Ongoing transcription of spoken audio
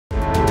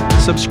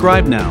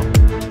Subscribe now.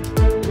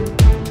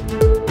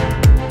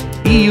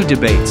 EU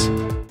debates.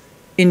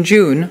 In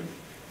June,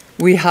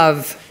 we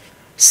have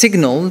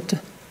signaled,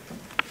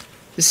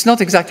 it's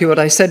not exactly what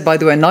I said, by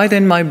the way, neither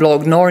in my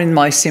blog nor in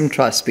my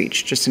Sintra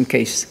speech, just in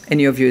case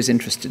any of you is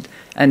interested,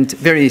 and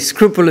very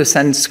scrupulous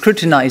and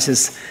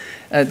scrutinises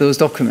those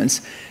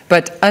documents.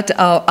 But at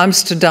our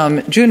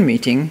Amsterdam June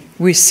meeting,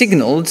 we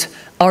signaled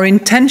our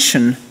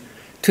intention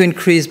to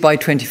increase by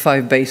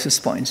 25 basis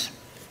points.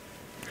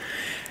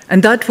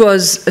 And that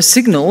was a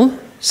signal,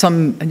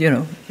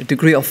 a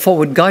degree of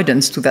forward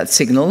guidance to that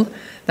signal,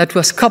 that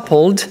was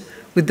coupled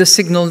with the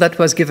signal that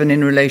was given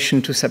in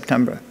relation to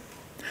September.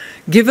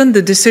 Given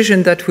the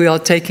decision that we are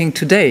taking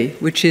today,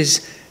 which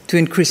is to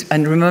increase,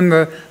 and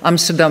remember,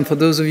 Amsterdam, for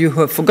those of you who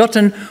have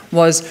forgotten,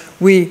 was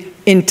we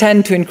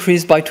intend to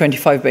increase by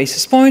 25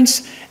 basis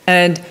points,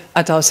 and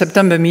at our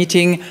September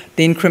meeting,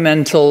 the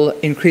incremental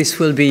increase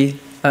will be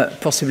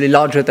possibly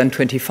larger than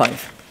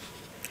 25.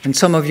 And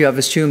some of you have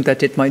assumed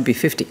that it might be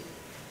 50.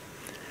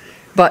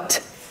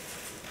 But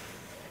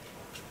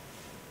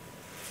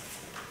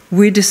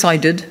we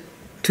decided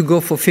to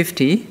go for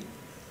 50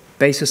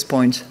 basis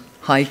points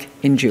hike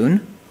in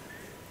June,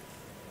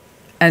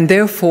 and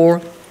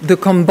therefore the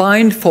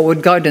combined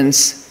forward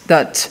guidance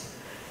that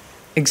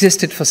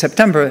existed for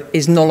September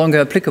is no longer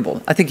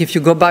applicable. I think if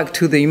you go back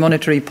to the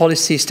monetary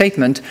policy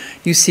statement,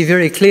 you see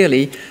very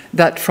clearly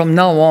that from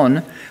now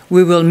on,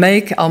 we will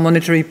make our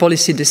monetary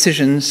policy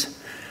decisions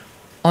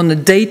on a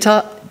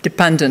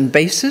data-dependent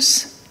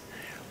basis,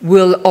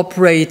 we'll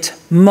operate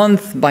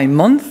month by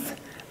month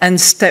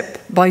and step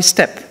by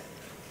step.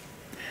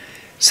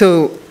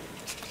 So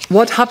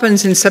what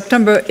happens in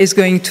September is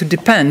going to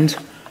depend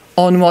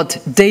on what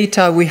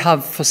data we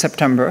have for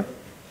September,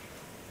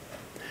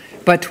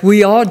 but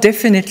we are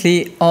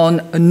definitely on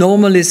a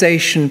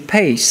normalization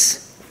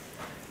path,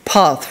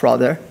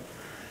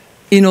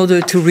 in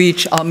order to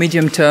reach our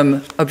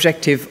medium-term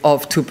objective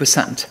of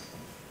 2%.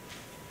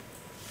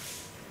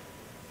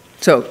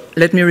 So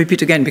let me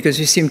repeat again, because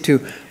you seem to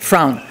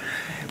frown.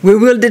 We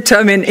will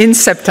determine in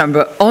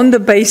September, on the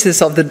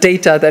basis of the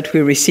data that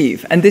we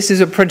receive, and this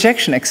is a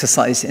projection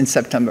exercise in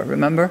September,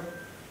 remember?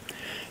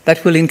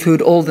 That will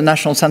include all the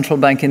national central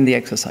bank in the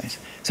exercise.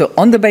 So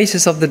on the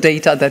basis of the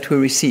data that we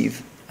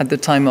receive at the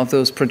time of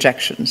those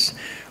projections,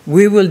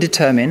 we will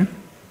determine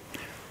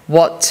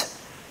what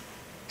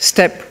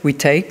step we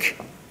take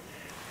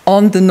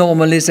on the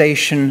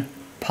normalization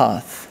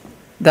path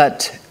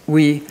that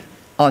we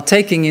are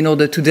taking in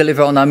order to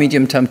deliver on our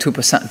medium-term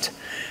 2%.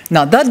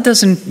 Now, that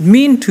doesn't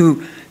mean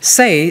to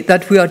say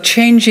that we are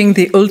changing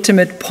the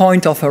ultimate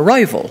point of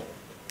arrival,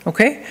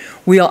 okay?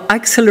 We are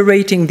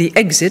accelerating the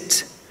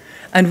exit,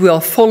 and we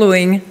are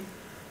following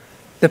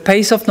the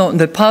path of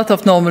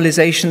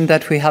normalization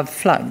that we have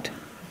flagged.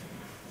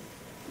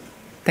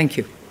 Thank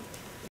you.